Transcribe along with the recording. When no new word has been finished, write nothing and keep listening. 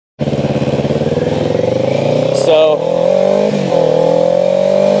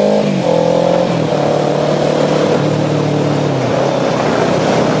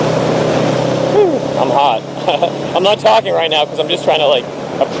I'm not talking right now because I'm just trying to like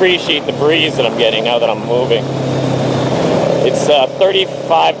appreciate the breeze that I'm getting now that I'm moving. It's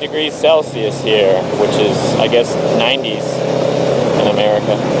 35 degrees Celsius here, which is, I guess, 90s in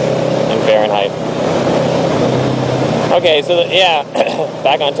America, in Fahrenheit. Okay, so yeah,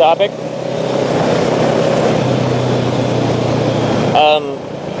 back on topic.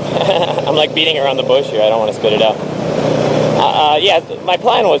 I'm like beating around the bush here. I don't want to spit it out. Yeah, my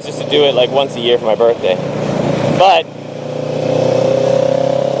plan was just to do it like once a year for my birthday. But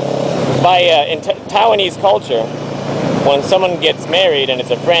in Taiwanese culture, when someone gets married and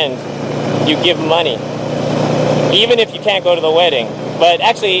it's a friend, you give money, even if you can't go to the wedding. But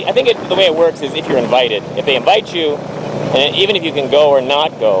actually, I think the way it works is if you're invited. If they invite you, and even if you can go or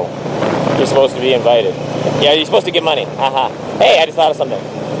not go, you're supposed to be invited. Yeah, you're supposed to give money. Haha. Hey, I just thought of something.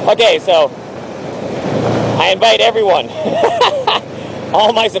 Okay, so I invite everyone,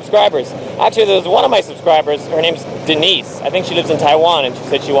 all my subscribers. Actually, there's one of my subscribers. Her name's Denise. I think she lives in Taiwan, and she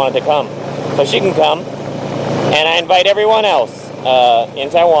said she wanted to come, so she can come. And I invite everyone else in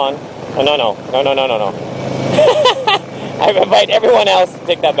Taiwan. Oh, no. I invite everyone else,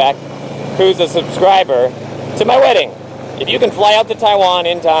 take that back, who's a subscriber to my wedding. If you can fly out to Taiwan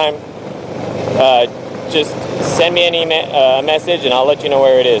in time, just send me an email, message, and I'll let you know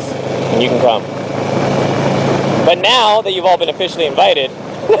where it is, and you can come. But now that you've all been officially invited,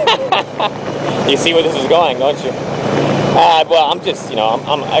 you see where this is going, don't you? Well, I'm just, you know,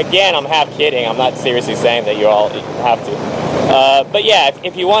 I'm half kidding. I'm not seriously saying that you all have to. But yeah,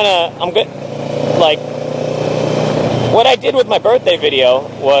 if you want to, I'm good. Like, what I did with my birthday video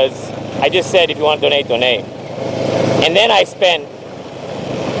was, I just said, if you want to donate, donate. And then I spent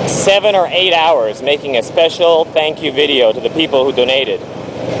 7 or 8 hours making a special thank you video to the people who donated.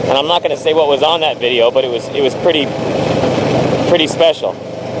 And I'm not going to say what was on that video, but it was pretty special.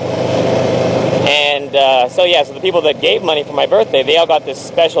 And so yeah, so the people that gave money for my birthday, they all got this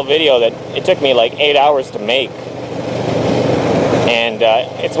special video that it took me like 8 hours to make. And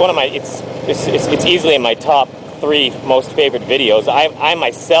it's one of my, it's easily in my top 3 most favorite videos. I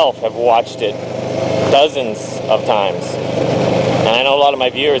myself have watched it dozens of times, and I know a lot of my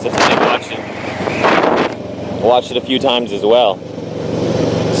viewers have watched it a few times as well.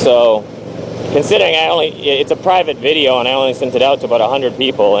 So, considering it's a private video and I only sent it out to about 100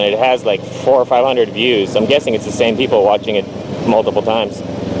 people and it has like 400 or 500 views, I'm guessing it's the same people watching it multiple times.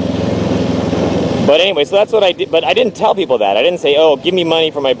 But anyway, so that's what I did. But I didn't tell people that. I didn't say, "Oh, give me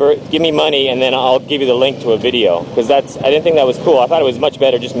money for my give me money, and then I'll give you the link to a video," because I didn't think that was cool. I thought it was much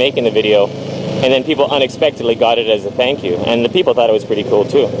better just making the video, and then people unexpectedly got it as a thank you, and the people thought it was pretty cool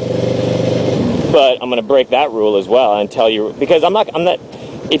too. But I'm gonna break that rule as well and tell you, because I'm not.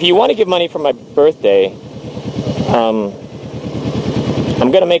 If you want to give money for my birthday, I'm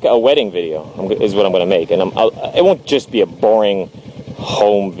gonna make a wedding video. Is what I'm gonna make, and it won't just be a boring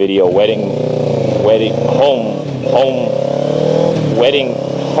home video, wedding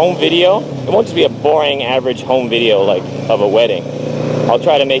video. It won't just be a boring average home video like of a wedding. I'll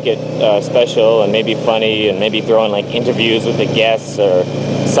try to make it special and maybe funny, and maybe throw in like interviews with the guests or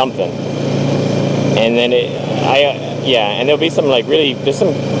something. And then and there'll be some like there's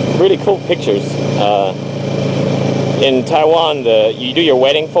some really cool pictures. In Taiwan, you do your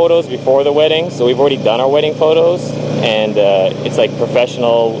wedding photos before the wedding, so we've already done our wedding photos, and it's like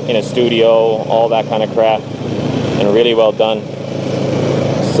professional in a studio, all that kind of crap, and really well done.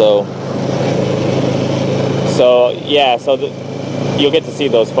 So you'll get to see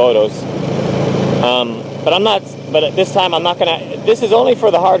those photos. But this time I'm not gonna. This is only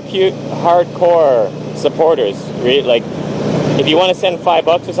for the hardcore supporters. Really, like, if you want to send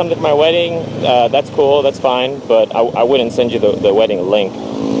 $5 or something for my wedding, that's cool, that's fine, but I wouldn't send you the wedding link.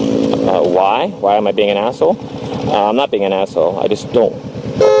 Why? Why am I being an asshole? I'm not being an asshole, I just don't.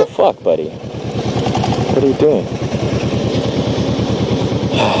 What the fuck, buddy? What are you doing?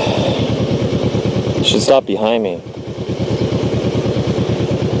 You should stop behind me.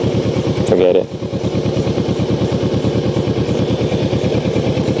 Forget it.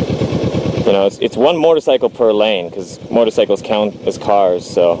 You know, it's one motorcycle per lane, because motorcycles count as cars,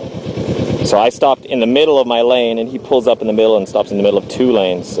 so I stopped in the middle of my lane, and he pulls up in the middle and stops in the middle of 2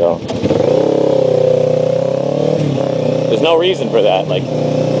 lanes, so there's no reason for that. Like,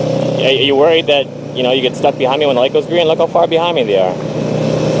 are you worried that, you know, you get stuck behind me when the light goes green? Look how far behind me they are.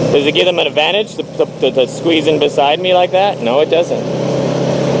 Does it give them an advantage to squeeze in beside me like that? No, it doesn't.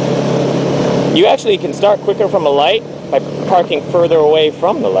 You actually can start quicker from a light by parking further away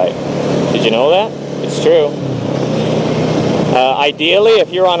from the light. Did you know that? It's true. Ideally,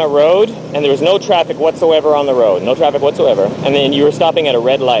 if you're on a road and there was no traffic whatsoever on the road, no traffic whatsoever, and then you were stopping at a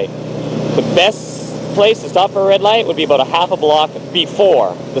red light, the best place to stop for a red light would be about a half a block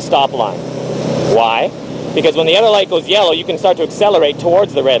before the stop line. Why? Because when the other light goes yellow, you can start to accelerate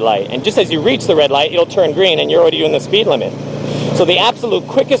towards the red light. And just as you reach the red light, it'll turn green and you're already doing the speed limit. So the absolute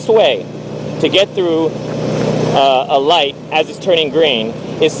quickest way to get through a light as it's turning green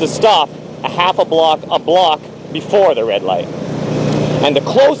is to stop a half a block before the red light. And the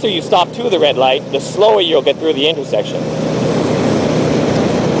closer you stop to the red light, the slower you'll get through the intersection.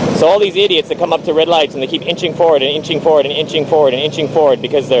 So all these idiots that come up to red lights and they keep inching forward and inching forward and inching forward and inching forward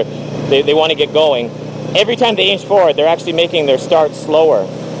because they want to get going. Every time they inch forward, they're actually making their start slower.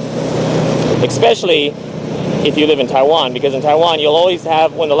 Especially if you live in Taiwan, because in Taiwan you'll always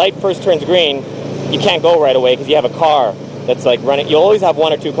have, when the light first turns green, you can't go right away because you have a car that's like running. You'll always have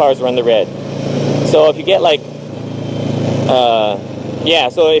 1 or 2 cars run the red. So if you get like,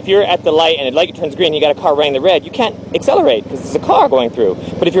 so if you're at the light and the light turns green, you got a car running the red, you can't accelerate because there's a car going through.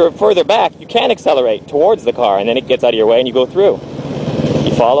 But if you're further back, you can accelerate towards the car and then it gets out of your way and you go through.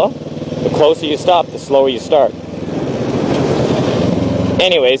 You follow? The closer you stop, the slower you start.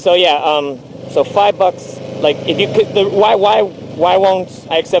 Anyway, so yeah, so $5. Like, if you could, why won't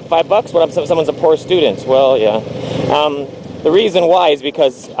I accept $5? What if someone's a poor student? Well, yeah. The reason why is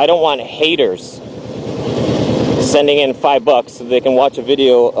because I don't want haters sending in $5 so they can watch a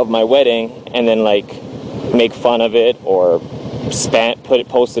video of my wedding and then like make fun of it or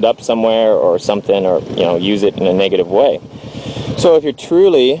post it up somewhere or something, or use it in a negative way. So if you're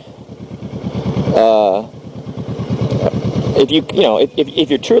truly if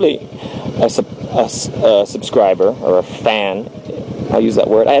you're truly a subscriber or a fan, I'll use that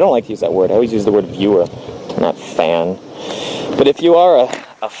word. I don't like to use that word. I always use the word viewer, not fan. But if you are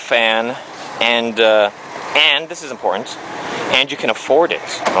a fan and this is important, and you can afford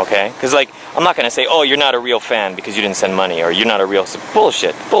it, okay? Because like, I'm not going to say, oh, you're not a real fan because you didn't send money, or you're not a real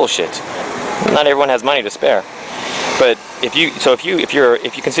bullshit. Not everyone has money to spare. But if you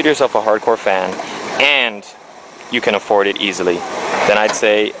consider yourself a hardcore fan and you can afford it easily, then I'd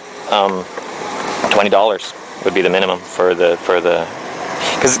say $20 would be the minimum for the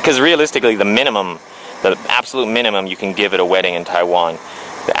because realistically the absolute minimum you can give at a wedding in Taiwan,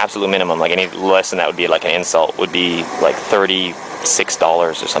 the absolute minimum, like any less than that would be like an insult, would be like $36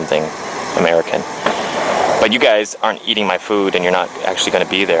 or something American. But you guys aren't eating my food and you're not actually going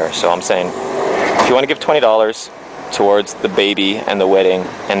to be there, so I'm saying if you want to give $20 towards the baby and the wedding,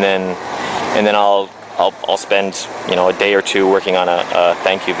 and then I'll spend a day or two working on a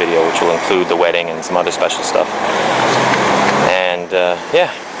thank you video, which will include the wedding and some other special stuff. And yeah.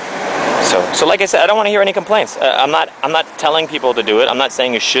 So like I said, I don't want to hear any complaints. I'm not telling people to do it. I'm not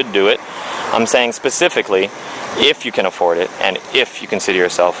saying you should do it. I'm saying specifically, if you can afford it and if you consider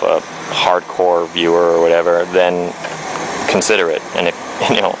yourself a hardcore viewer or whatever, then consider it. And if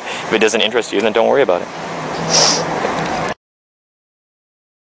it doesn't interest you, then don't worry about it.